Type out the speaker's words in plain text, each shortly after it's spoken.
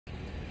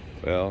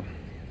Well,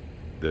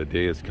 the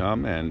day has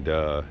come, and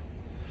the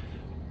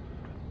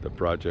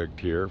project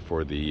here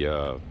for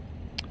the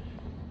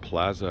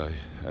plaza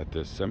at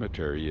this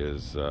cemetery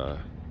has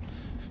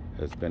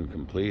been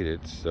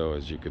completed. So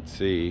as you can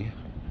see,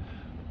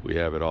 we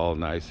have it all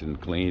nice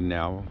and clean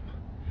now.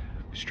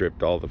 We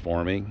stripped all the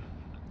forming.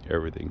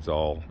 Everything's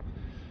all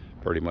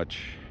pretty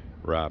much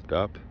wrapped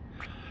up.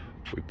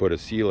 We put a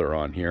sealer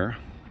on here,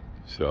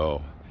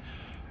 so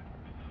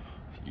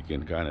you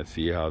can kind of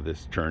see how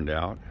this turned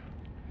out.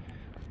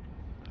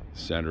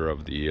 Center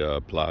of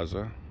the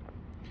plaza.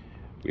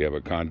 We have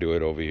a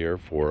conduit over here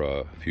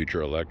for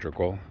future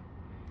electrical.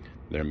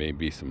 There may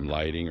be some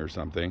lighting or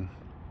something,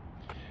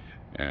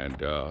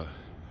 and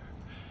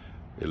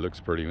it looks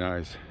pretty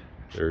nice.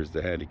 There's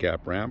the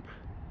handicap ramp,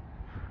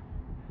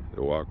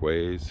 the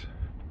walkways,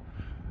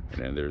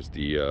 and then there's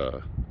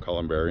the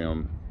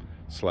columbarium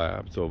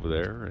slabs over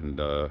there,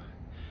 and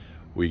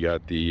we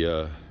got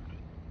the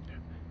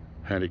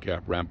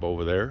handicap ramp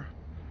over there.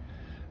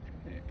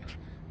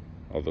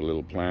 All the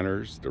little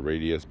planters, the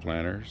radius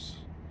planters,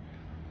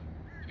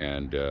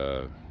 and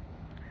got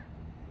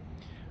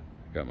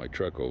my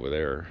truck over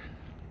there.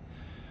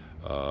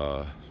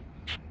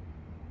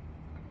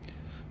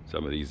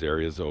 Some of these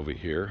areas over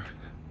here,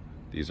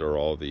 these are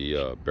all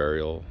the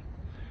burial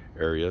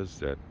areas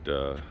that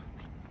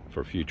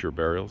for future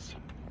burials.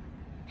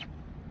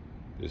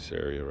 This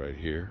area right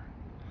here.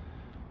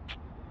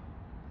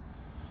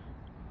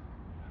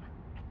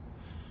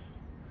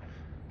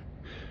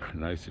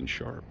 Nice and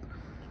sharp.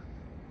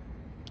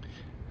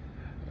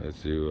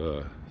 As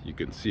you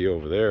can see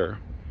over there,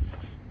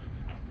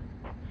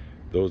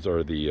 those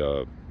are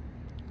the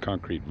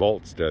concrete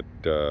vaults that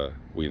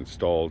we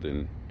installed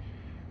in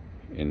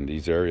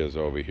these areas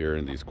over here,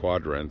 in these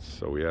quadrants.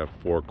 So we have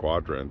 4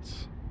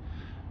 quadrants,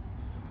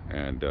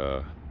 and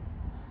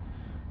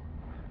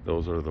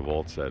those are the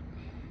vaults that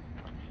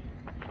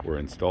were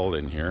installed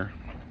in here.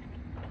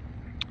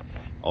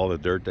 All the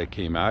dirt that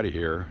came out of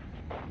here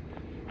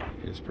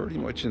is pretty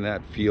much in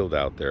that field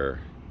out there.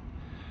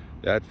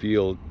 That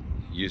field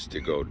used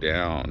to go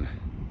down,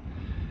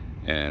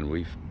 and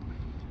we've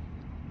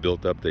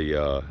built up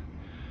the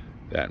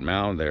that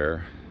mound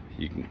there.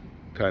 You can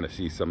kind of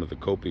see some of the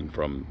coping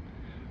from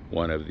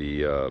one of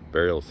the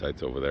burial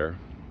sites over there,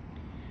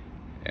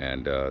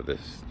 and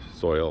this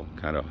soil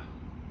kind of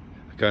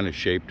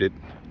shaped it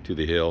to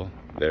the hill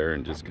there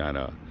and just kind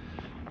of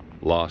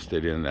lost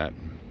it in that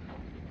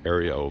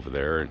area over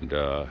there, and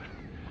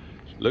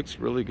looks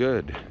really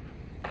good.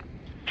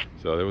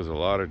 So there was a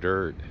lot of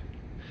dirt.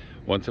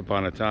 Once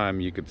upon a time,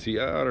 you could see,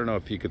 I don't know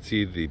if you could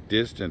see the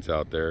distance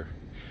out there.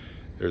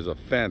 There's a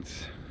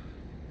fence.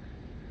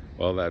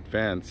 Well, that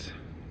fence,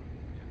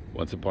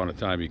 once upon a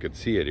time you could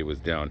see it. It was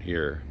down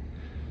here,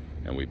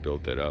 and we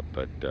built it up.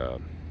 But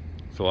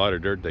it's a lot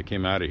of dirt that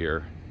came out of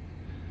here.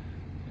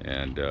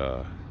 And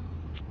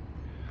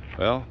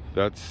well,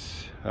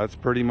 that's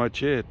pretty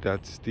much it.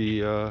 That's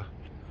the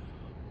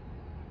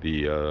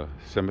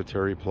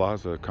cemetery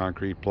plaza,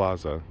 concrete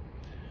plaza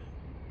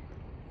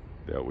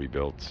that we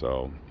built.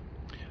 So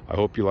I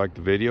hope you liked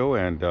the video,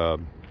 and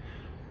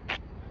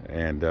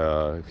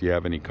if you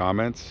have any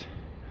comments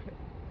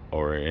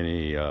or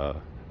any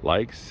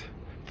likes,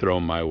 throw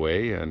them my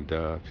way, and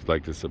if you'd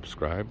like to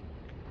subscribe,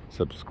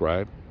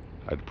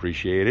 I'd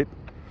appreciate it.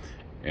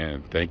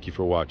 And thank you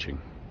for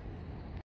watching.